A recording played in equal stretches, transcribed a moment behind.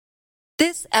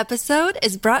This episode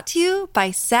is brought to you by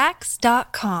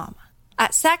Sax.com.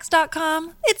 At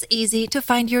Sax.com, it's easy to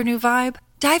find your new vibe.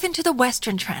 Dive into the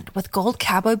Western trend with gold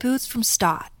cowboy boots from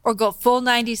Stott, or go full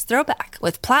 90s throwback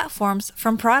with platforms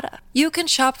from Prada. You can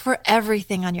shop for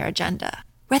everything on your agenda,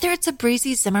 whether it's a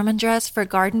breezy Zimmermann dress for a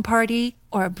garden party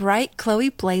or a bright Chloe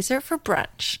blazer for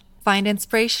brunch. Find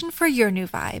inspiration for your new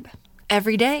vibe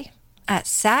every day at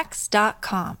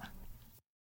Sax.com.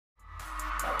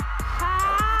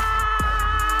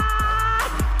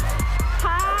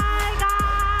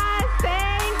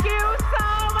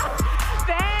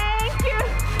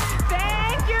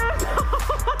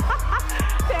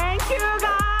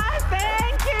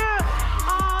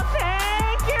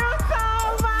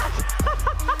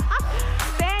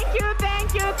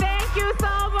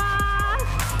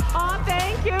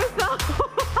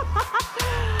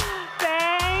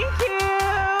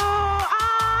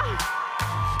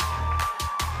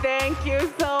 Thank you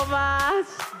so much.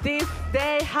 This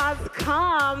day has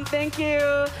come. Thank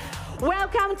you.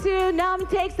 Welcome to Naomi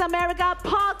Takes America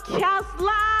Podcast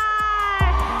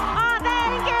Live. Oh,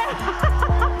 thank you.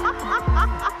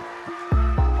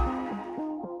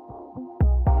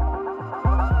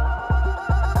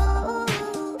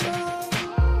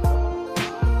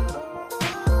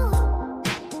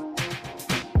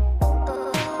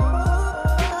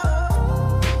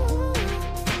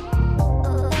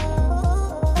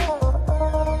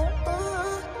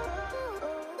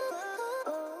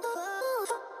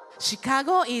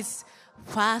 Chicago is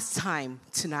first time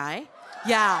tonight.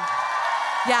 Yeah.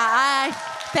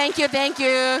 Thank you.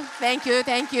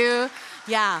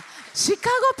 Yeah,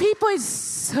 Chicago people is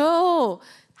so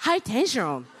high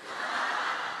tension.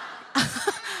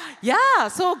 Yeah,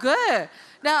 so good.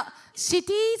 Now,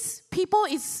 cities people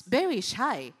is very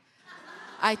shy.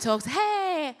 I talk,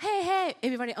 hey,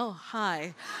 everybody, oh,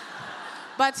 hi.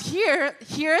 But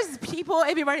here's people,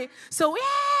 everybody, so,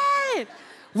 yay!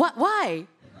 What, why?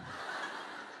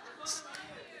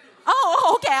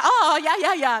 Oh, okay. Oh,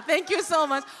 yeah. Thank you so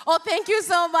much. Oh, thank you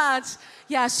so much.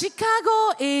 Yeah,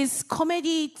 Chicago is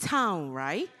comedy town,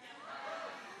 right?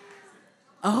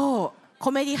 Oh,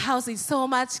 comedy house is so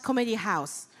much comedy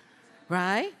house,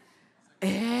 right?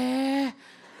 I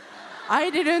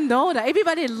didn't know that.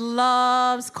 Everybody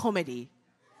loves comedy.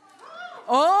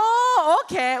 Oh,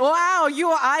 okay. Wow,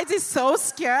 your eyes is so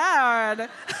scared.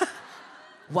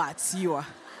 What's your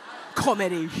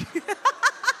comedy?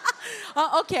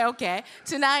 Oh, okay.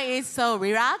 Tonight is so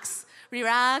relax.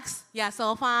 Yeah,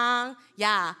 so fun.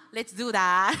 Yeah, let's do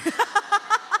that.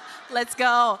 Let's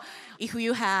go. If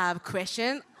you have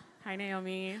question. Hi,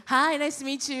 Naomi. Hi, nice to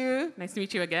meet you. Nice to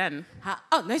meet you again.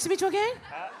 Oh, nice to meet you again?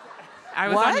 I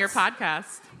was on your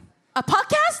podcast. A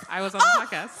podcast? I was on the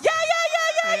podcast. Yeah.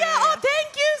 Oh,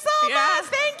 thank you so much.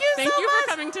 Thank you so much. Thank you for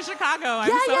coming to Chicago. I'm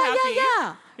so happy.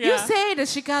 Yeah. You say that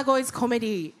Chicago is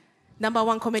comedy.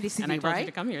 #1 comedy city, and I told right? you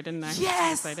to come here, didn't I?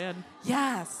 Yes. I did.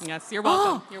 Yes, you're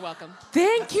welcome. Oh, you're welcome.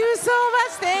 Thank you so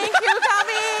much. Thank you,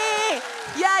 Kami.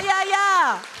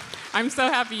 Yeah. I'm so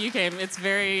happy you came. It's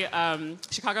very,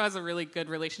 Chicago has a really good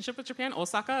relationship with Japan.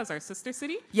 Osaka is our sister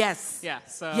city. Yes. Yeah,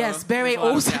 so. Yes, very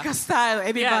Osaka style,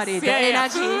 everybody. Yes. The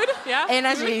energy. Food,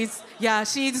 energy is,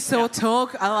 she's so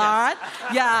talk a lot.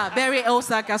 Yes. Yeah, very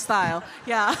Osaka style.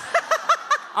 Yeah.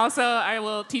 Also, I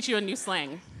will teach you a new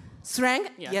slang. Slang?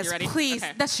 Yeah, yes, you ready? please.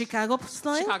 Okay. That's Chicago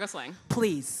slang? Chicago slang.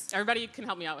 Please. Everybody can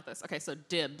help me out with this. Okay, so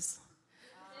dibs.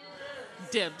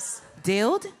 Dibs.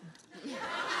 Dilled?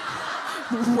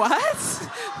 What?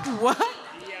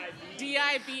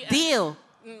 D-I-B-S. Deal.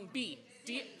 B.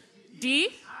 D?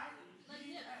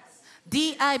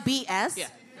 D-I-B-S? Yeah.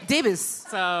 Dibs.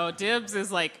 So dibs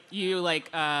is like you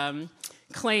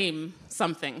claim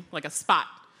something, like a spot.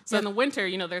 So in the winter,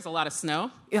 there's a lot of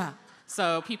snow. Yeah.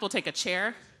 So people take a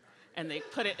chair and they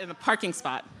put it in a parking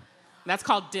spot. That's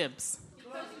called dibs.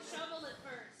 Because you shovel it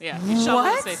first. Yeah, you shovel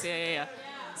What? the space. Yeah.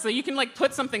 So you can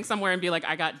put something somewhere and be like,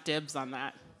 I got dibs on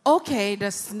that. Okay,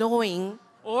 the snowing.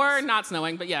 Or not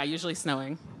snowing, but yeah, usually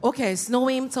snowing. Okay,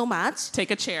 snowing so much. Take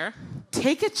a chair.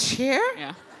 Take a chair?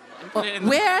 Yeah. And put it in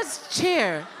Where's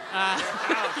chair?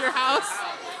 your house.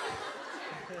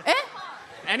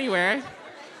 Anywhere.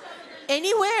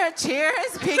 Anywhere a chair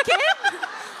is picking?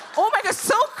 Oh my God,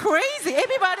 so crazy.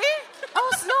 Everybody? Oh,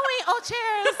 snowing, oh,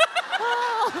 chairs.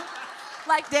 Oh.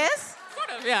 Like this? Sort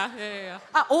of, yeah.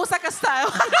 Osaka style.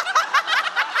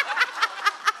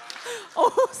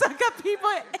 Osaka people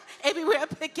everywhere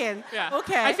picking. Yeah.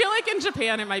 Okay. I feel like in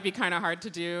Japan it might be kind of hard to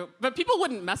do, but people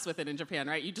wouldn't mess with it in Japan,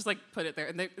 right? You just put it there,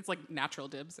 and it's like natural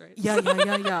dibs, right? Yeah.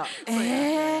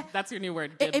 That's your new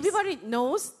word, dibs. Everybody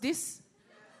knows this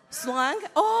slang?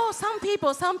 Oh, some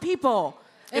people.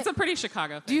 It's a pretty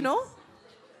Chicago thing. Do you know?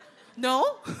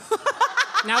 No?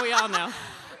 Now we all know.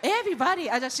 Everybody,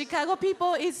 the Chicago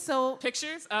people is so...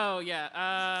 Pictures? Oh,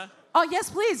 yeah. Oh, yes,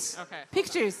 please. Okay.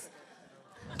 Pictures.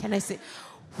 Can I see?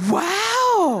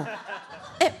 Wow!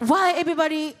 Why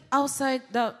everybody outside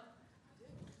the...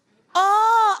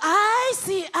 Oh, I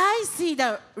see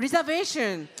the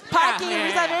reservation. Parking yeah.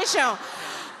 reservation.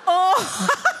 Oh,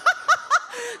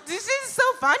 this is so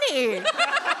funny.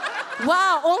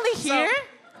 Wow, only here?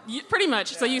 Pretty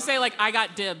much. So you say, like, I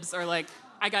got dibs, or, like,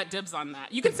 I got dibs on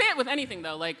that. You can say it with anything,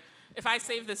 though. Like, if I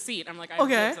save this seat, I'm like, I have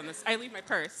dibs on this. I leave my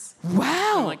purse.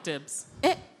 Wow. I'm like, dibs.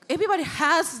 Everybody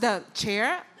has the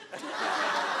chair?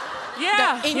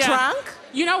 Yeah. In trunk?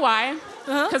 You know why?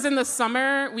 Because in the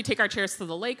summer, we take our chairs to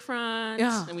the lakefront,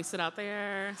 and we sit out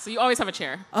there. So you always have a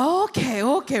chair. Okay.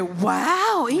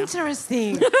 Wow,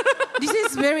 interesting. This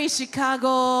is very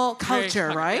Chicago culture, Very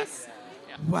Chicago, right? yes.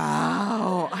 Yeah.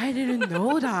 Wow, I didn't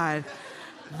know that.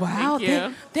 Wow, Thank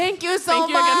you. Thank you so Thank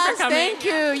you much. again for coming. Thank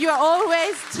you. You're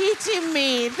always teaching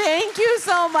me. Thank you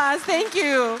so much. Thank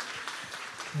you.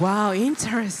 Wow,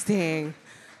 interesting.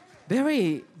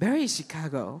 Very, very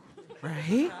Chicago,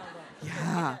 right?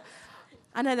 Yeah.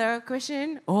 Another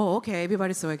question? Oh, okay.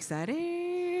 Everybody's so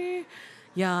excited.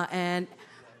 Yeah, and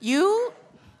you?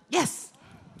 Yes.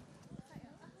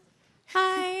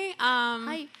 Hi.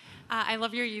 Hi. I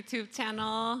love your YouTube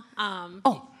channel.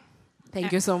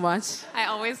 Thank you so much. I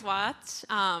always watch.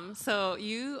 So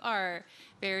you are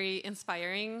very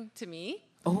inspiring to me.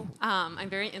 Oh. I'm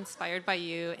very inspired by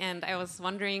you, and I was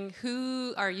wondering,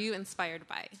 who are you inspired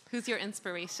by? Who's your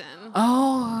inspiration?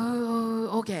 Oh,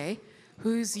 okay.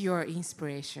 Who's your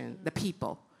inspiration? The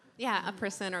people. Yeah, a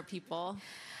person or people.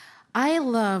 I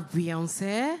love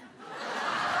Beyonce.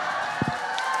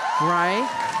 Right?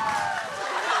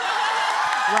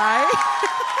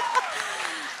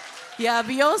 Yeah,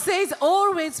 Beyonce is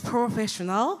always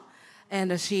professional,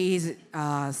 and she's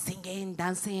singing,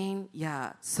 dancing.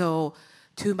 Yeah, so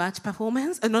too much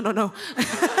performance. No.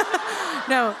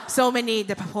 No, so many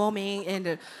the performing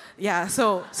and yeah,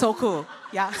 so cool.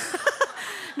 Yeah.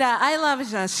 Now I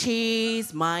love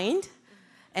she's mind,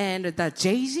 and the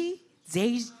Jay-Z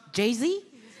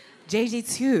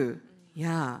too.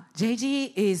 Yeah,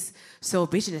 Jay-Z is so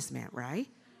businessman, right?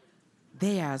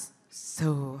 They are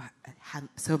so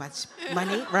much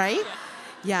money, right?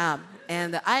 Yeah,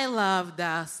 and I love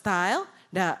the style.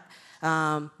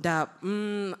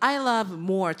 I love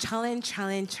more challenge.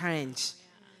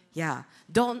 Yeah,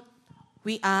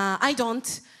 I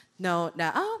don't know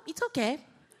that. Oh, it's okay.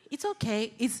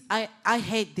 I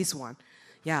hate this one.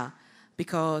 Yeah,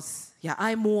 because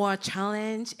I'm more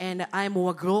challenge and I'm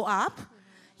more grow up.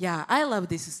 Yeah, I love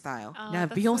this style. Oh, Now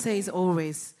that's Beyonce so is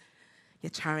always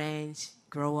challenge,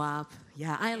 grow up.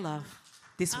 Yeah, I love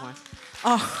this one.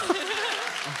 Oh.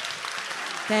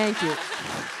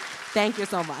 Thank you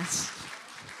so much.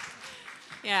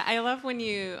 Yeah, I love when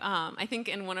you, I think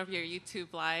in one of your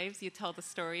YouTube lives, you tell the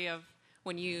story of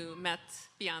when you met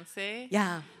Beyonce.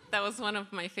 Yeah. That was one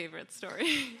of my favorite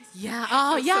stories. Yeah.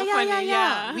 Oh, It's yeah, so funny,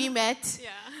 yeah. We met Yeah.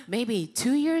 maybe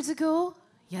 2 years ago.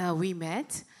 Yeah, we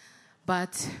met.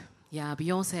 But yeah,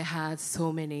 Beyonce had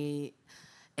so many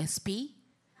SP.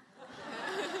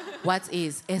 What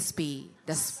is SP?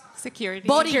 That's Security.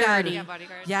 bodyguard. Yeah,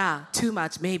 bodyguard. Yeah, too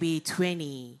much. Maybe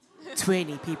 20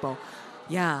 people.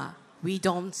 Yeah, we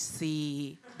don't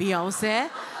see Beyonce.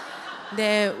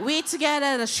 We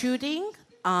together the shooting.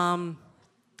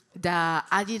 The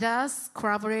Adidas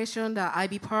collaboration, the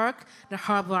Ivy Park,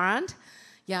 her brand.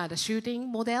 Yeah, the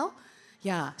shooting model.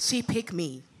 Yeah, she picked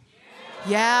me.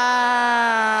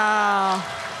 Yeah.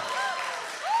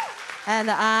 And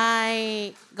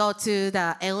I go to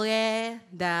the LA.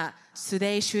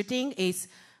 Today's shooting is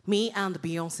me and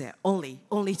Beyonce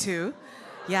only two.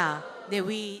 Yeah.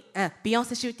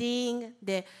 Beyonce shooting.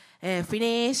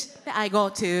 Finish. I go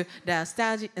to the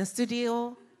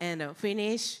studio and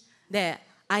finish.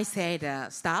 I say the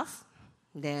staff.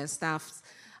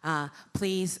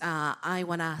 Please, I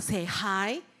wanna say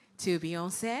hi to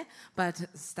Beyonce, but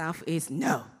staff is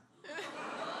no.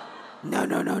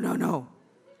 No.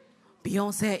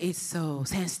 Beyonce is so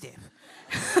sensitive.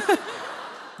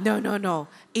 No.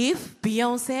 If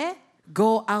Beyonce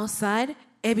go outside,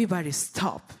 everybody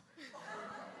stop.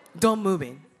 Don't move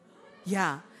in.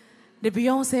 Yeah. The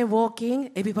Beyonce walking,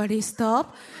 everybody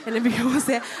stop. And the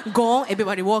Beyonce gone,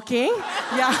 everybody walking.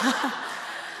 Yeah.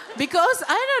 Because,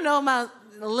 I don't know,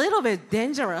 a little bit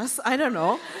dangerous. I don't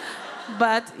know.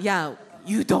 But, yeah,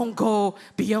 you don't go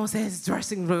Beyonce's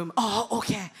dressing room. Oh,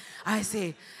 okay. I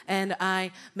see. And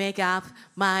I make up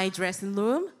my dressing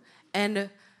room. And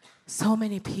so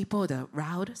many people, the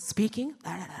loud speaking.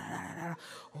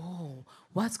 Oh,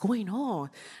 what's going on?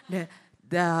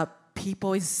 The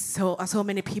people is so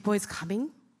many people is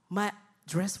coming my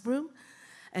dress room,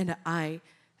 and I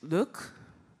look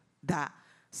the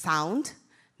sound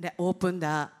that opened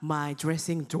my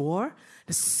dressing door.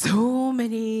 There's so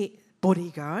many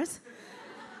bodyguards,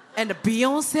 and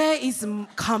Beyonce is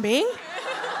coming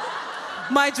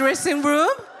my dressing room.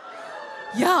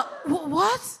 Yeah,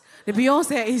 what? The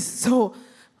Beyonce is so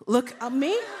look at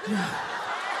me. Yeah.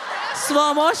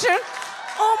 Slow motion.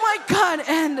 Oh my God!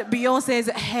 And Beyonce says,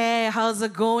 "Hey, how's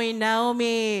it going,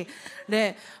 Naomi?"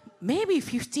 Maybe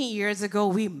 15 years ago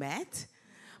we met,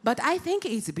 but I think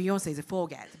it's Beyonce's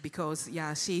forget because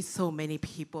she's so many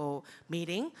people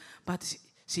meeting. But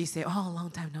she said, "Oh,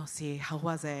 long time no see. How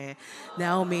was it,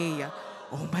 Naomi?"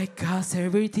 Oh my God,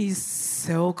 celebrity is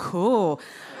so cool.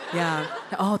 Yeah.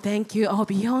 Oh, thank you. Oh,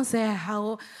 Beyonce,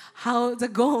 how's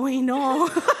it going on?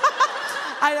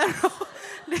 I don't know.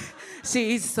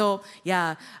 She is so,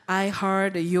 I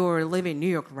heard you're living in New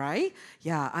York, right?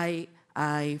 Yeah,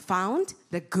 I found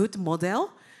the good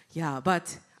model. Yeah,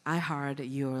 but I heard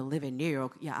you're living in New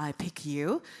York. Yeah, I pick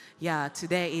you. Yeah,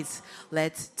 today is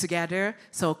let's together.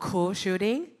 So cool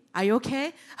shooting. Are you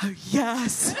okay? Oh,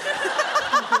 yes.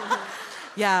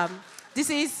 Yeah, this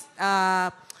is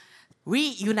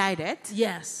reunited.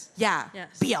 Yes. Yeah,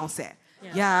 Yes. Beyonce.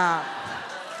 Yeah. Yeah.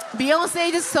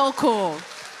 Beyonce is so cool.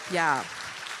 Yeah.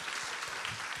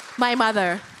 My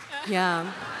mother. Yeah.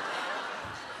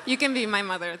 You can be my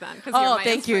mother then, because you're Oh, my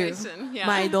thank you. inspiration. Yeah.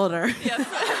 My daughter. Yes.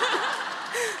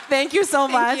 Thank you so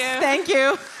much. you. Thank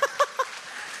you.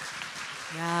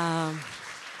 Yeah.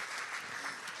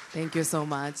 Thank you so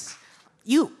much.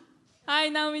 You. Hi,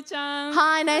 Naomi-chan.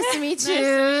 Hi, nice to meet you. Nice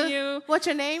to meet you. What's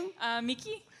your name?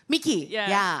 Miki? Miki.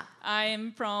 Yeah.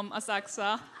 I'm from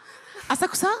Asakusa.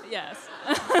 Asakusa? Yes.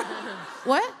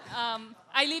 What?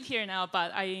 I live here now,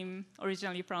 but I'm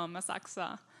originally from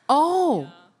Asakusa.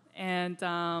 Oh. And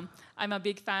I'm a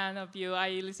big fan of you.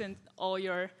 I listen to all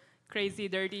your crazy,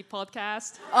 dirty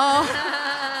podcast. Oh.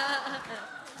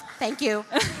 Thank you.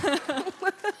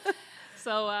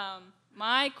 So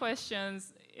my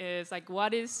questions is like,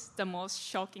 what is the most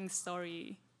shocking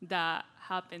story that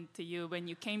happened to you when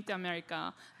you came to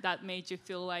America that made you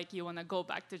feel like you want to go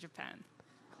back to Japan?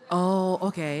 Oh,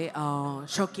 okay.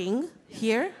 Shocking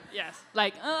here? Yes.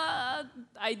 Like,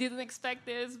 I didn't expect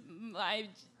this. I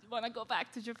want to go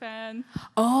back to Japan.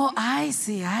 Oh, I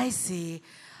see.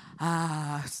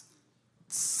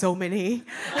 So many.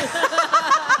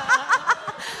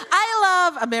 I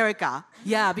love America.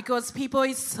 Yeah, because people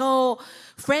is so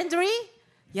friendly.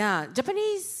 Yeah,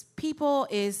 Japanese people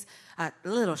is a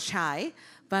little shy,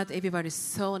 but everybody's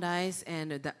so nice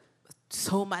and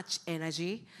so much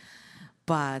energy.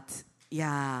 But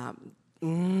yeah,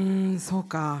 so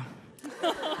ka.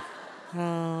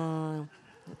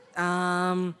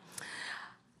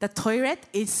 The toilet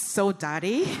is so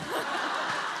dirty.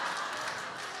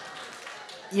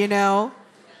 You know,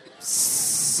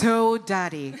 so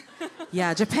dirty.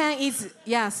 Yeah, Japan is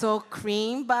so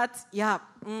clean, but yeah,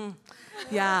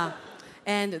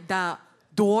 and the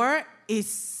door is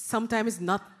sometimes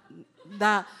not.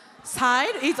 The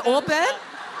side is open.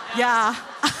 Yeah.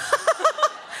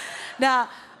 The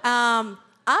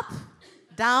up,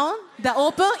 down, the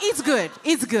open is good.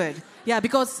 It's good. Yeah,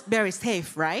 because very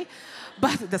safe, right?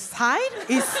 But the side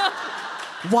is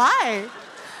why?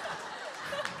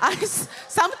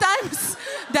 Sometimes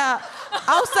the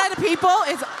outside people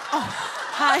is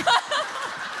hi.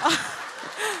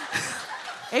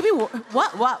 Maybe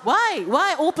what?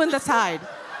 Why open the side?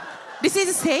 This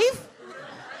is safe.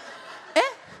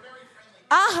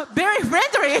 Very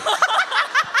friendly.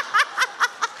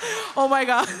 Oh my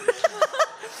God.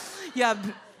 Yeah,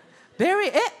 very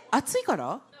暑いか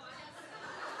ら?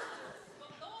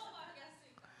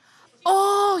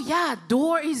 Oh yeah,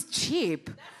 door is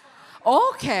cheap.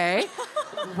 Okay.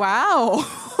 Wow.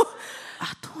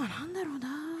 あとはなんだろうな。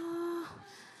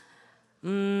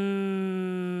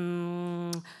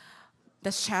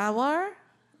The shower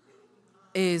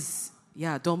is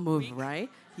don't move, right?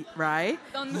 Right?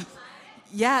 Don't move.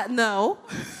 Yeah, no.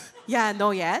 Yeah,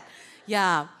 no yet.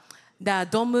 Yeah. The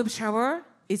don't move shower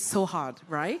is so hard,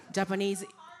 right? Japanese.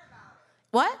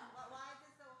 What? Why is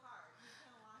it so hard?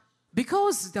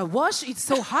 Because the wash is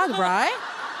so hard, right?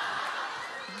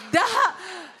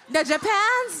 The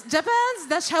Japan's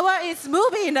the shower is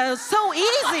moving so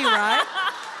easy, right?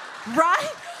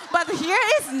 Right? But here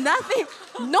is nothing.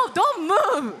 No, don't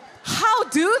move. How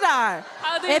do that?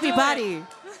 How do you Everybody, do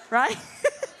right?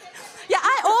 Yeah,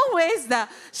 I always the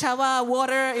shower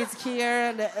water is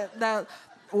here. The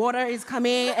water is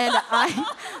coming, and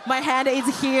my hand is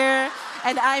here,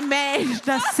 and I made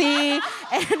the sea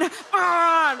and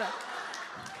on.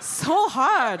 So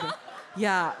hard.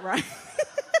 Yeah, right.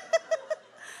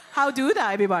 How do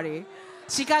that, everybody?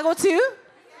 Chicago too?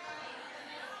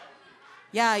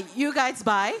 Yeah, you guys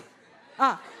buy.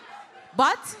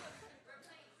 But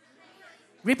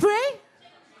replay?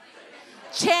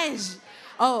 Change.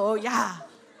 Oh, yeah.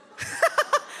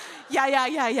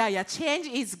 Yeah. Change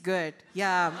is good.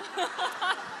 Yeah.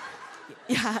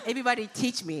 Yeah, everybody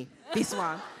teach me this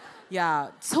one. Yeah,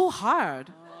 so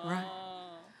hard. Right.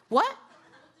 What?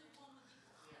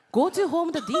 Go to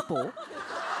Home Depot?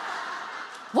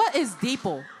 What is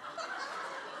Depot?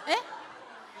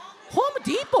 Home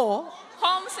Depot?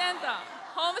 Home center.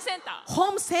 Home center.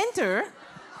 Home center?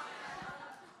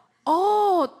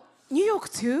 Oh, New York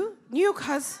too? New York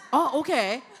has,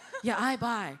 okay. Yeah, I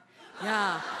buy.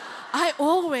 Yeah. I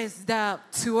always, the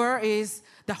tour is,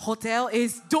 the hotel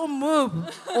is, don't move.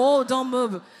 Oh, don't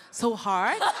move. So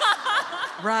hard.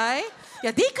 Right?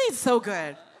 Yeah, Dick is so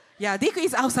good. Yeah, Dick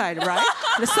is outside, right?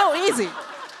 It's so easy.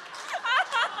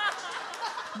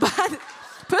 But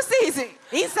pussy is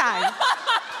inside.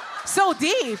 So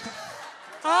deep.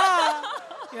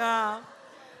 Yeah.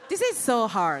 This is so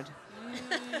hard.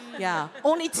 Yeah,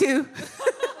 only two.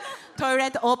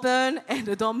 Toilet open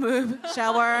and don't move.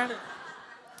 Shower.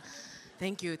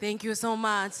 Thank you so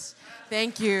much.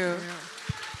 Thank you.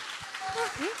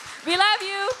 We love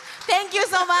you. Thank you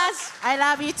so much. I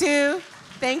love you too.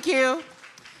 Thank you.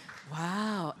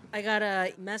 Wow. I got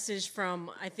a message from,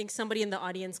 I think, somebody in the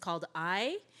audience called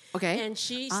I. Okay. And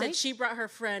she said she brought her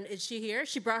friend, is she here?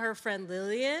 She brought her friend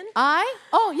Lillian.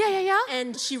 Oh, yeah.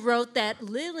 And she wrote that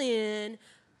Lillian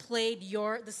played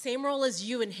the same role as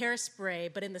you in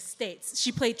Hairspray, but in the States.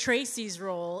 She played Tracy's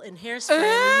role in Hairspray in the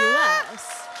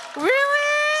U.S.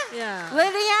 Really? Yeah.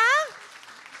 Lillian?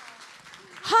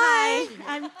 Hi.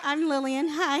 I'm Lillian.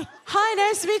 Hi. Hi,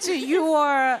 nice to meet you. You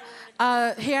are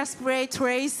Hairspray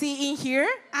Tracy in here?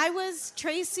 I was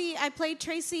Tracy. I played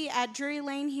Tracy at Drury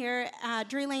Lane here,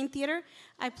 Drury Lane Theater.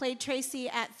 I played Tracy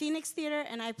at Phoenix Theater,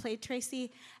 and I played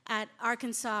Tracy at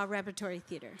Arkansas Repertory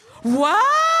Theater. Wow!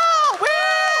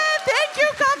 Thank you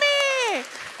for coming.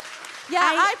 Yeah,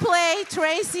 I played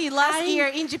Tracy last year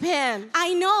in Japan.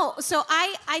 I know. So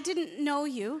I didn't know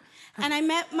you. And I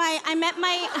met my I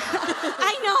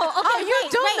know. Okay, you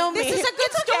don't know me. This is a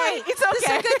good story. It's okay. This is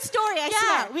a good story, I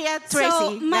swear. We had Tracy.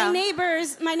 So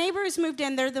my neighbors moved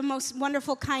in. They're the most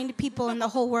wonderful, kind people in the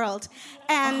whole world.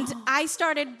 And I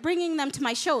started bringing them to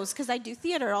my shows because I do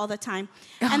theater all the time.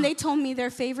 And they told me their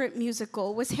favorite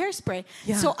musical was Hairspray.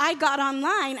 Yeah. So I got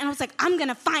online and I was like, I'm going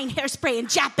to find Hairspray in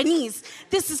Japanese.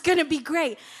 This is going to be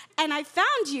great. And I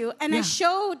found you, and I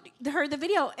showed her the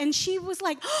video, and she was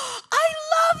like, I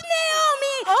love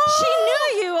Naomi! She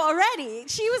knew you already.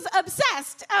 She was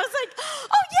obsessed. I was like,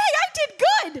 oh, yay, I did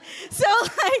good! So,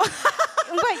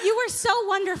 but you were so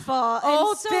wonderful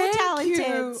and so talented.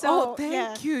 You. So,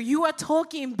 thank you. You are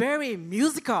talking very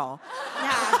musical.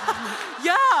 Yeah.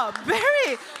 Yeah,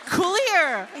 very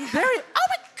clear. Very, oh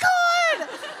my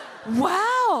God!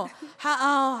 Wow.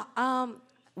 How,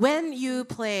 when you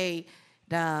play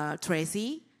the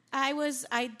Tracy? I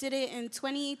did it in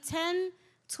 2010,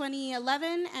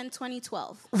 2011, and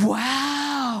 2012.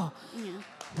 Wow. Yeah.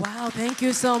 Wow, thank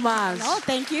you so much. Oh,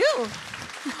 thank you.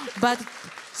 But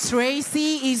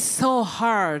Tracy is so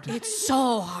hard. It's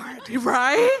so hard.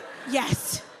 Right?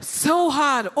 Yes. So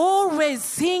hard. Always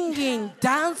singing,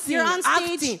 dancing, You're on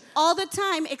stage acting. all the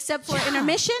time except for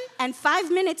intermission and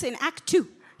 5 minutes in Act 2.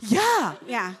 Yeah.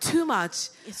 Yeah. Too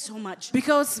much. It's so much.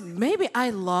 Because maybe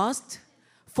I lost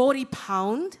 40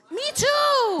 pounds. Me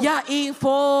too. Yeah, in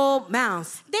 4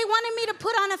 months. They wanted me to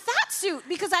put on a fat suit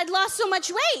because I'd lost so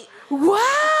much weight.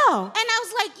 Wow. And I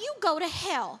was like, you go to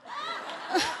hell.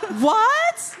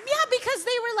 What? Yeah, because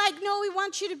they were like, no, we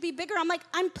want you to be bigger. I'm like,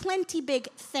 I'm plenty big,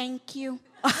 thank you.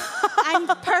 I'm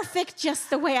perfect just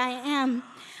the way I am.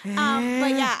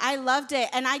 But yeah, I loved it.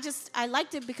 And I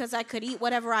liked it because I could eat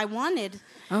whatever I wanted.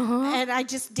 And I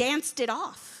just danced it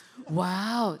off.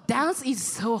 Wow. Dance is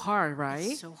so hard,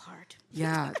 right? So hard.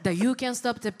 Yeah. The You Can't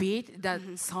Stop the Beat, that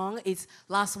song is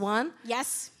last one.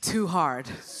 Yes. Too hard.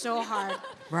 So hard.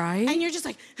 Right? And you're just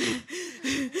like,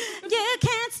 you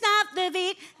can't stop the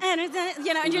beat. And,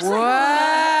 you know, and you're just wow.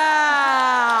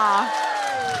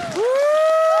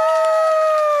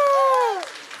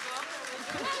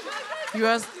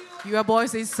 like, your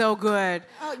voice is so good.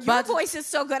 oh, your voice is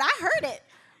so good. I heard it.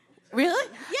 Really?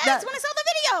 Yes, when I saw the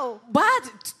video.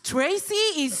 But Tracy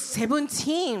is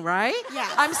 17, right? Yeah.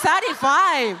 I'm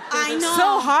 35. I know.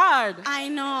 So hard. I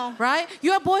know. Right?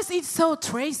 Your voice is so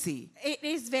Tracy. It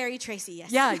is very Tracy,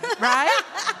 yes. Yeah, right?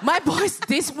 My voice,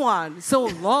 this one, so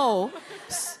low.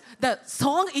 the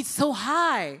song is so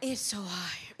high. It's so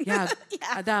high. Yeah,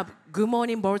 Yeah. the Good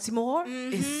Morning Baltimore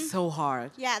is so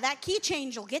hard. Yeah, that key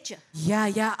change will get you. Yeah.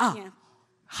 Yeah.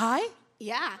 High?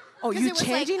 Yeah. Oh, 'Cause you it was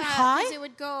changing like, high? 'cause it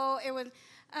would go,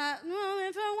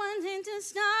 moving for one thing to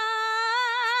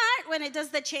start. When it does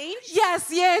the change. Yes.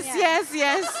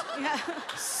 Yeah.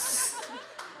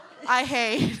 I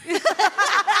hate.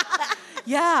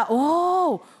 Yeah.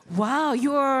 Oh, wow.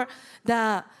 You're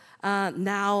the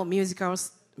now musical.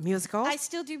 I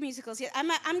still do musicals. Yeah,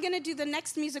 I'm gonna do the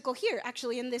next musical here,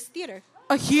 actually, in this theater.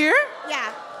 Here?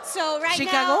 Yeah. So right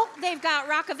Chicago? now they've got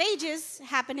Rock of Ages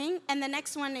happening, and the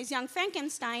next one is Young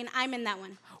Frankenstein. I'm in that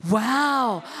one.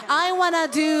 Wow. I wanna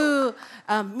do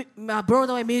a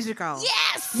Broadway musical.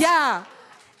 Yes. Yeah.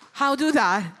 How do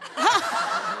that?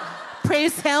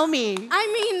 Please tell me. I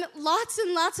mean, lots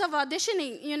and lots of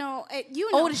auditioning. You know.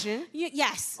 Audition?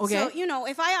 Yes. Okay. So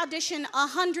if I audition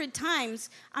 100 times,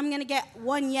 I'm gonna get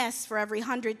one yes for every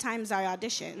 100 times I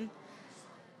audition.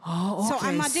 Oh, okay. So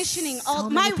I'm auditioning So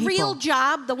my many real people.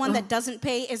 job, the one that doesn't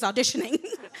pay, is auditioning.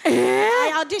 Eh?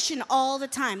 I audition all the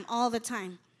time.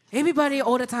 Everybody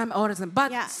all the time.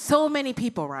 But Yeah. so many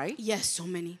people, right? Yes, so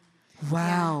many.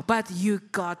 Wow. But you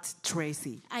got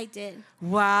Tracy. I did.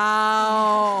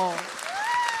 Wow.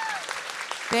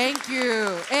 Thank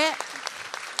you.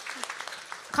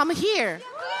 Come here.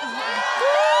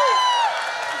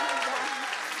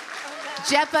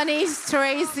 Japanese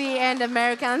Tracy and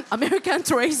American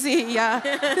Tracy. Yeah.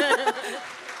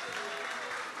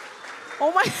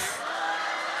 Oh my.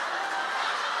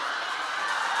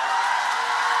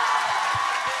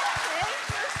 Thank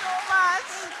you so much.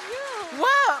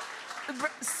 Wow.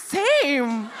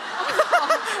 Same.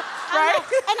 Right?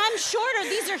 And I'm shorter.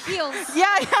 These are heels.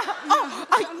 Yeah.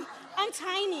 I'm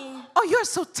tiny. Oh, you're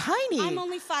so tiny. I'm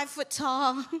only 5 foot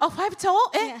tall. Oh, 5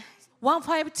 tall? Yeah.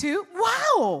 152?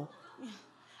 Wow.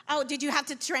 Oh, did you have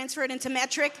to transfer it into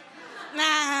metric?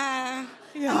 Nah.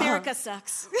 Yeah. America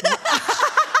sucks.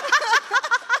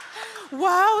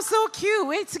 Wow, so cute.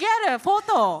 We're together.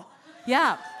 Photo.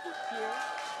 Yeah.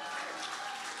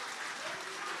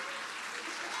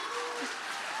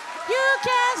 You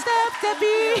can't stop the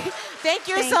beat. Thank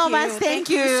you so much. Thank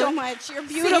you so much. You're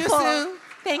See you beautiful. soon.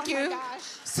 Thank Oh you. my gosh.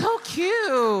 So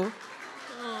cute.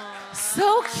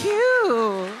 So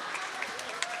cute.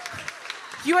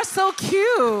 You are so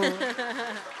cute.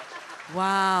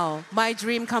 Wow, my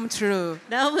dream come true.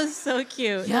 That was so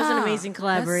cute. That was an amazing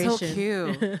collaboration. That's so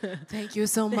cute. Thank you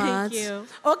so much. Thank you.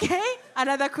 Okay,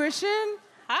 another question.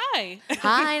 Hi.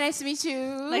 Hi, nice to meet you.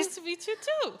 Nice to meet you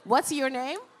too. What's your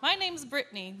name? My name's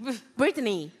Brittany.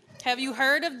 Brittany. Have you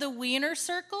heard of the Wiener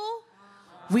Circle?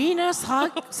 Wiener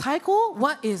cycle?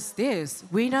 What is this?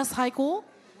 Wiener cycle?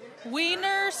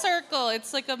 Wiener Circle.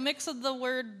 It's like a mix of the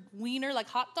word wiener, like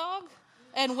hot dog,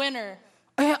 and winner.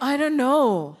 I don't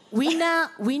know.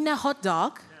 Wiener hot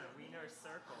dog?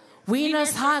 Wiener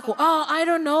cycle. Oh, I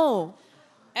don't know.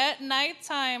 At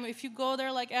nighttime, if you go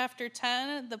there like after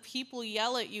 10, the people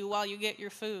yell at you while you get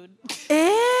your food.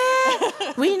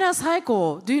 Wiener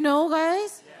cycle. Do you know,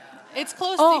 guys? It's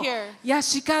close to here. Yeah,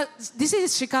 Chicago. This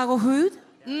is Chicago food?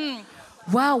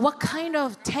 Wow, what kind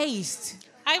of taste?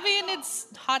 I mean, it's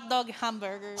hot dog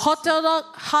hamburgers. Hot dog?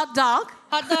 Hot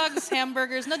dogs,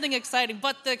 hamburgers, nothing exciting,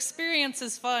 but the experience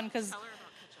is fun because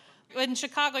in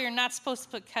Chicago, you're not supposed to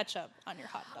put ketchup on your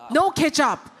hot dog. No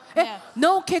ketchup. Yeah.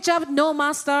 No ketchup, no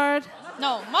mustard.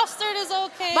 No, mustard is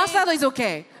okay. Mustard is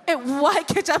okay. Why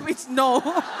ketchup is no?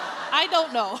 I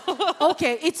don't know.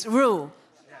 Okay, it's rule.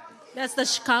 That's the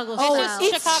Chicago It's style. just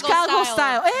It's Chicago Chicago style.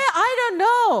 style. I don't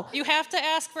know. You have to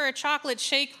ask for a chocolate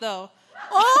shake, though.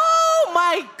 Oh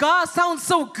my God, sounds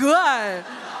so good.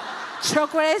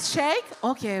 Chocolate shake?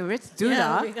 Okay, let's do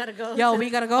that. we gotta go. Yeah, we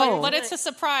gotta go. But it's a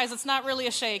surprise. It's not really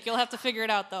a shake. You'll have to figure it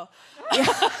out, though.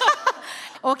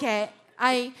 Okay,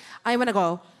 I wanna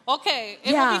go. Okay,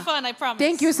 it will be fun, I promise.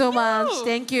 Thank you so much. Woo!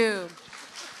 Thank you.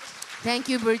 Thank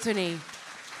you, Brittany.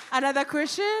 Another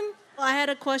question? Well, I had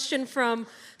a question from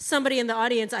somebody in the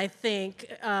audience, I think,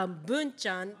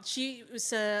 Boon-chan. She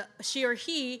or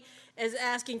he is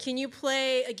asking, can you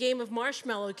play a game of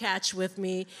marshmallow catch with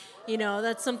me? You know,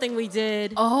 that's something we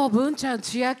did Oh, Boon-chan,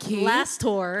 Chiaki. last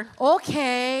tour.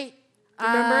 Okay.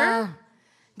 Remember?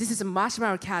 This is a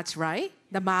marshmallow catch, right?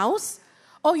 The mouse?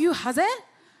 Oh, you has it?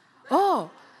 Oh,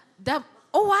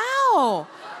 wow.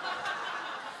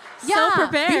 So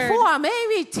prepared. Before,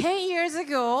 maybe 10 years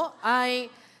ago,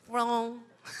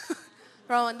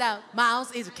 from the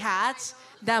mouse is catch,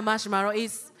 the marshmallow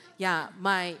is,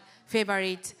 my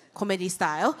favorite comedy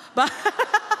style. But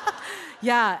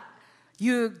yeah,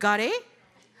 you got it?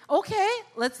 Okay,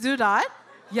 let's do that.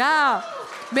 Yeah,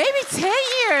 maybe 10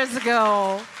 years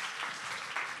ago.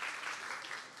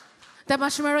 The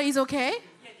marshmallow is okay?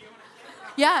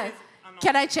 Yeah.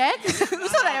 Can I check?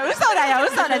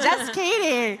 웃어라. Just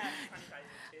kidding.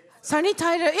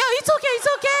 Sanitizer. Yeah, it's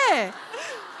okay.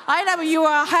 I love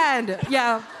your hand.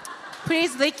 Yeah.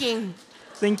 Please licking.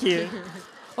 Thank you.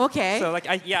 Okay. So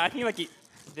I think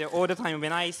all the time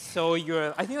when I saw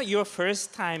your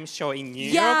first time show in New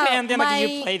York, and then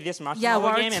you played this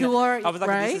marshmallow game, and tour, I was like,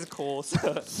 right? this is cool.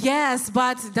 So. Yes,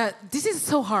 but this is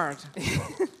so hard.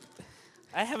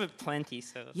 I have plenty,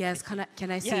 so. Yes,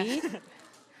 can I see? Yeah.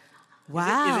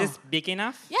 Wow. Is this big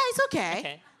enough? Yeah, it's okay.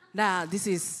 Okay. Now this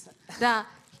is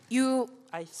you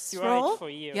I throw throw it for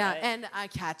you. Yeah, right? and I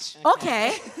catch.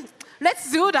 Okay. Let's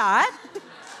do that.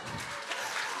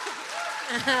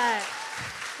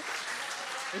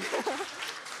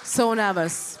 So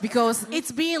nervous because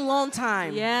it's been a long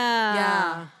time.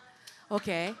 Yeah.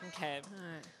 Okay. Okay.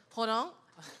 Hold on.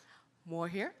 More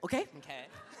here. Okay. Okay.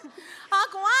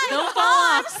 Don't fall.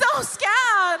 I'm so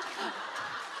scared.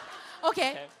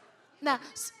 Okay. Now,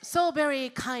 so very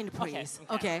kind, please.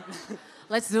 Okay.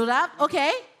 Let's do that.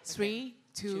 Okay. 3,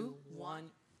 2,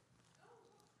 1.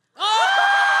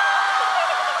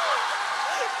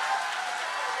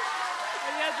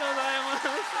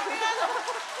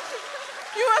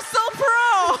 You are so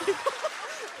pro.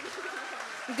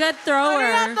 Good thrower.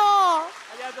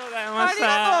 ありがとうございました。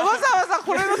わざわざ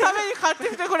これのために買って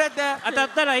きてくれて。当たっ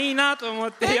たらいいなと思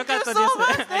ってよかったです。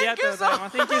ありがとうございま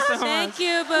す。Thank you so much. Thank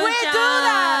you, We do Boon-chan.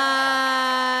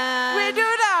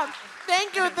 that.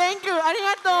 Thank you. あり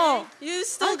がとう。 You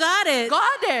still got it. Got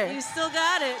it. You still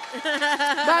got it.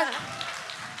 But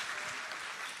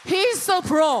he's so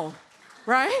pro,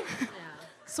 right?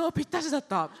 そうぴったしだっ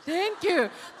た。Thank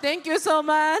you so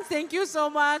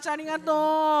much. ありが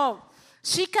とう。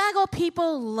Chicago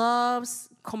people loves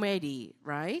comedy,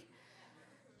 right?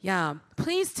 Yeah.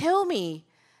 Please tell me,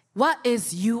 what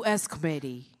is U.S.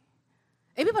 comedy?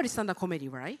 Everybody stand-up comedy,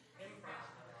 right?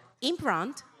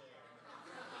 Implant.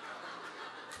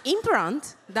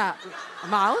 The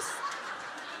mouse.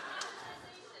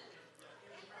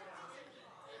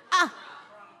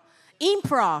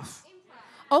 Improv.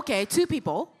 Okay, 2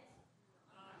 people.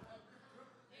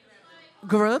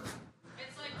 Group.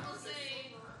 It's like we'll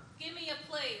say, give me a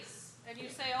place. And you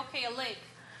say, okay, a lake.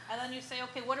 And then you say,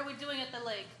 okay, what are we doing at the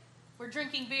lake? We're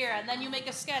drinking beer. And then you make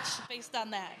a sketch based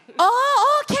on that.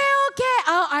 Oh, okay.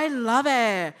 Oh, I love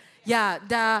it. Yeah,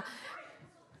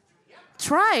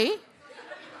 try.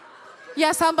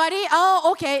 Yeah, somebody.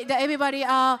 Oh, okay. Everybody.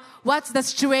 What's the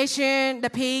situation? The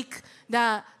peak.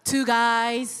 The 2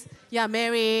 guys. Yeah,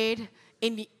 married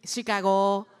in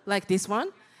Chicago, like this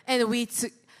one, and we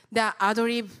took the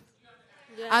adlib,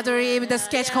 the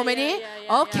sketch comedy.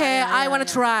 Okay, I want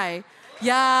to try.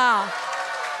 Yeah,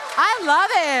 I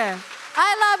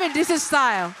love it. This is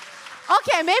style.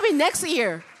 Okay, maybe next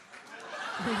year.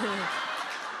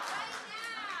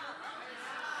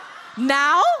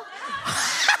 Now?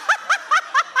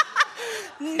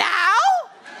 Now?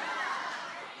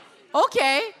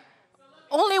 Okay.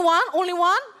 Only one? She'll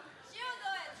do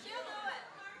it.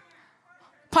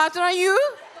 Partner you?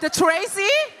 The Tracy?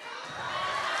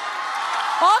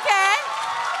 Okay.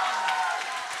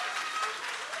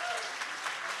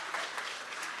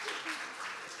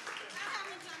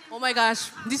 Oh my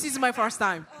gosh, this is my first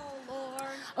time. Oh,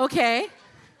 Lord. Okay.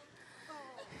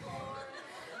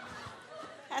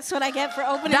 That's what I get for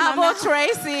opening my Double mouth.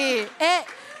 Tracy.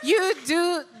 You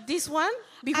do this one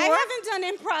before? I haven't done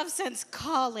improv since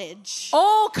college.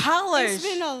 Oh, college. It's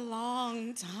been a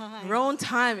long time. Wrong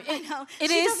time. I know. It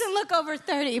she is- doesn't look over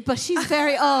 30, but she's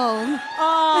very old.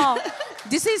 Oh,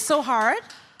 this is so hard.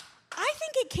 I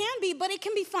think it can be, but it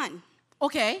can be fun.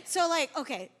 Okay. So,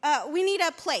 we need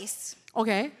a place.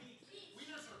 Okay.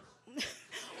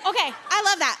 Okay, I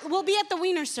love that. We'll be at the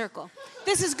Wiener Circle.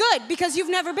 This is good because you've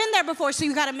never been there before, so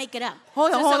you got to make it up.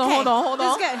 Hold on. This is okay. Hold on.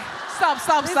 This is good.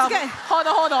 Stop. This is good.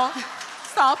 Hold on.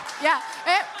 Stop. Yeah.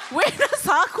 Wiener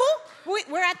Circle?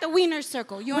 We're at the Wiener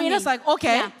Circle. You and Wiener me. Circle,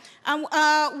 okay.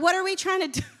 Yeah. What are we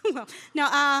trying to do? No.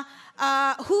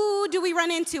 Who do we run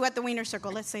into at the Wiener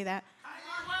Circle? Let's say that.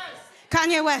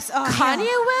 Kanye West. Oh, Kanye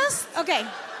yeah. West? Okay.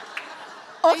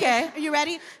 Okay. Are you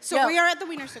ready? So Yeah. we are at the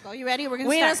Wiener Circle. You ready? We're gonna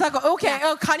Wiener start. Circle. Okay.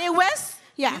 Yeah. Kanye West?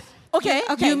 Yeah. Okay.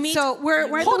 Okay. You meet. So we're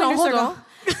at hold the on, Wiener hold Circle. on.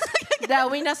 The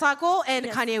Wiener Circle and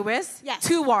Yes. Kanye West. Yes.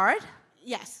 2 words.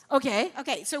 Yes. Okay.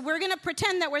 Okay. So we're gonna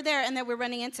pretend that we're there and that we're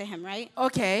running into him, right?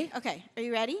 Okay. Okay. Are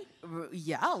you ready?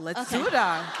 Yeah, let's Okay. do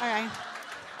that. All right.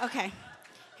 Okay.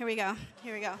 Here we go.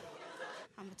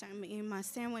 I'm eating my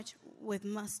sandwich with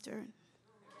mustard.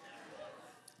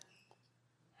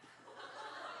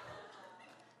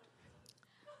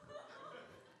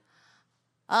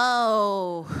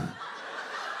 Oh.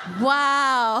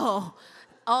 Wow.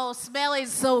 Oh, smell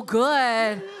is so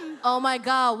good. Oh my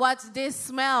God, what's this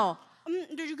smell?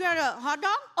 Did you get a hot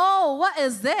dog? Oh, what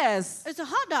is this? It's a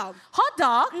hot dog. Hot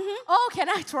dog? Oh, can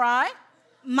I try?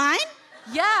 Mine?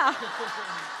 Yeah.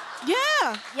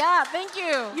 Yeah. Yeah, thank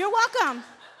you. You're welcome.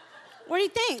 What do you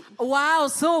think? Wow,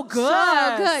 so good.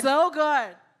 So good. So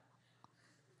good.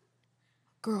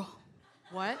 Girl,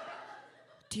 What?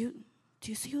 do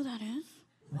you see who that is?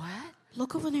 What?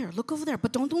 Look over there. Look over there.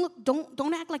 But don't look.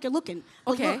 Don't act like you're looking.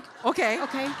 But Okay. Look. Okay.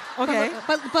 Okay. Okay.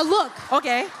 But look.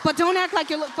 Okay. But don't act like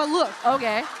you're look. But look.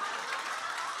 Okay.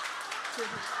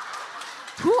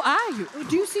 Who are you?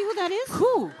 Do you see who that is?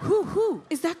 Who?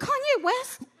 Is that Kanye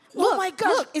West? Oh Look, my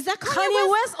gosh. Look, is that Kanye,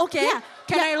 Kanye West? Okay. Yeah.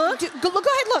 Can I look? Go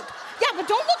ahead, look. Yeah, but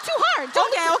don't look too hard.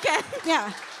 Don't Okay, look- okay.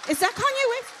 Yeah. Is that Kanye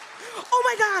West? Oh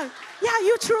my God. Yeah,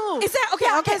 you true. Is that okay?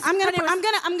 Yeah, Okay. it's I'm Kanye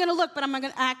West. gonna look, but I'm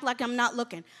gonna act like I'm not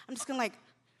looking. I'm just gonna like.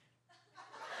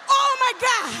 Oh my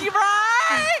God!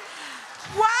 Right?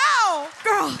 Wow.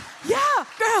 Girl. Yeah.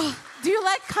 Girl. Do you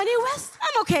like Kanye West?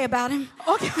 I'm okay about him.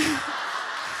 Okay.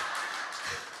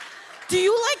 Do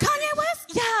you like Kanye West?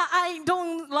 Yeah, I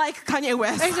don't like Kanye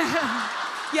West.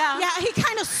 Yeah. Yeah, he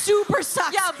kind of super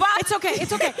sucks. Yeah, but it's okay.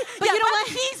 It's okay. But yeah, you know but what?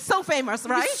 he's so famous,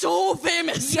 right? He's so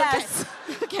famous. Yes.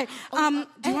 Okay.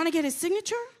 Do you want to get his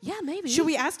signature? Yeah, maybe. Should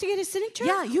we ask to get his signature?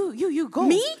 Yeah, you go.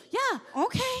 Me? Yeah.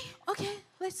 Okay. Okay,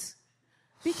 let's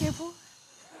be careful.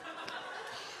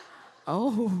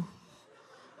 Oh.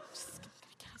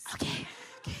 Okay.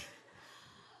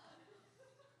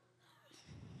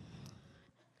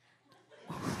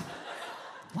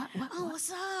 What? Oh,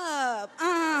 what's up?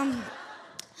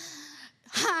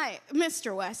 Hi,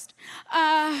 Mr. West.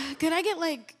 Could I get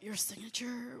like your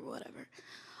signature or whatever?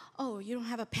 Oh, you don't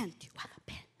have a pen. Do you have a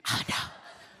pen? Oh no.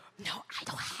 No, I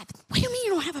don't have it. What do you mean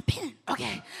you don't have a pen?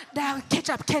 Okay. Now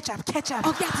ketchup. Oh, yeah,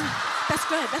 that's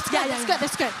good. That's good. Yeah, That's yeah. good.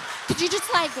 That's good. Could you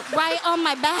just like write on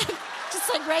my back, just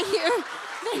like right here?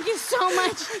 Thank you so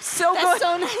much. So That's good.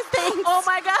 so nice. Thanks. Oh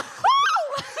my God.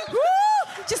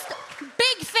 Woo! Just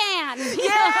big fan.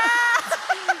 Yeah.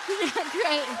 Yeah,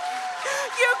 great.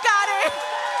 You got it.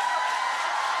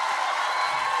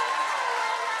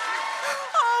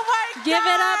 Oh my God. Give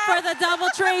it up for the double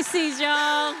Tracy's,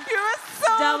 y'all. You were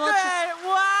so Double good.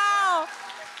 Wow.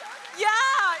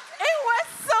 Yeah, it was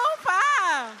so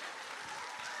fun.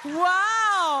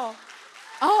 Wow.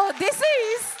 Oh, this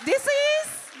is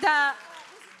the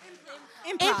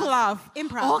improv.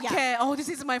 Improv. Okay. Yeah. Oh, this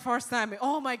is my first time.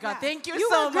 Oh my God. Yeah. Thank you, You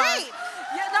so were much. great.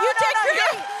 Yeah, no, You no, did no,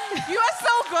 great. You are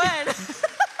so good.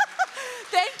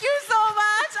 Thank you so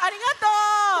much.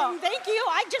 Arigato. Thank you.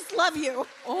 I just love you.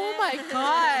 Oh my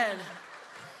God.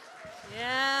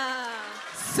 Yeah.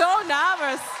 So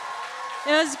nervous.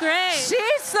 It was great.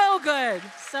 She's so good.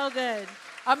 So good.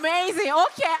 Amazing.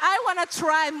 Okay, I want to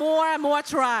try more and more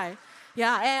try.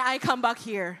 Yeah, and I come back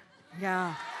here.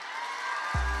 Yeah.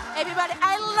 Everybody,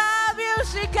 I love you,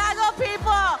 Chicago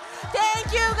people.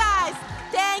 Thank you, guys.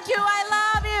 Thank you. I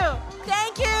love you.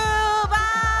 Thank you. Bye.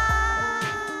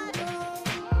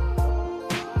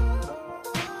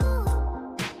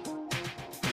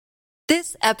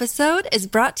 This episode is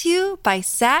brought to you by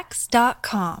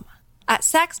Sax.com. At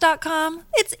Sax.com,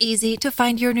 it's easy to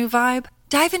find your new vibe.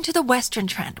 Dive into the Western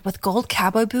trend with gold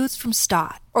cowboy boots from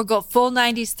Stott, or go full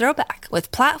 90s throwback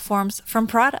with platforms from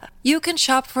Prada. You can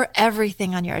shop for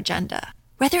everything on your agenda,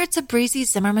 whether it's a breezy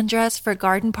Zimmermann dress for a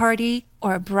garden party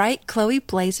or a bright Chloe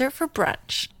blazer for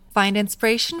brunch. Find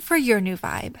inspiration for your new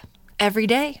vibe every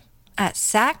day at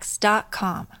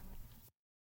Sax.com.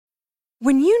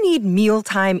 When you need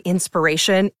mealtime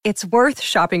inspiration, it's worth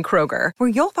shopping Kroger, where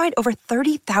you'll find over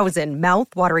 30,000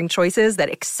 mouth-watering choices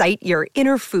that excite your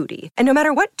inner foodie. And no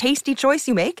matter what tasty choice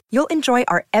you make, you'll enjoy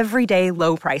our everyday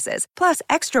low prices, plus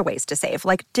extra ways to save,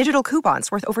 like digital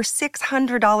coupons worth over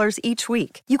 $600 each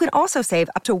week. You can also save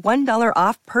up to $1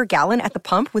 off per gallon at the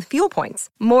pump with fuel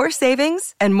points. More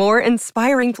savings and more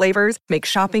inspiring flavors make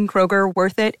shopping Kroger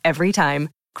worth it every time.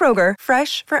 Kroger,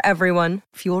 fresh for everyone.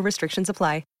 Fuel restrictions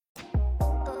apply.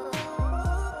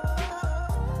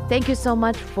 Thank you so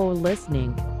much for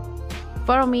listening.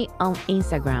 Follow me on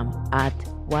Instagram at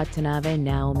Watanabe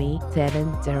Naomi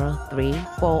 703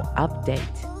 for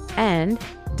update. And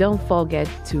don't forget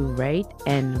to rate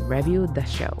and review the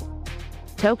show.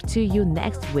 Talk to you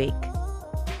next week.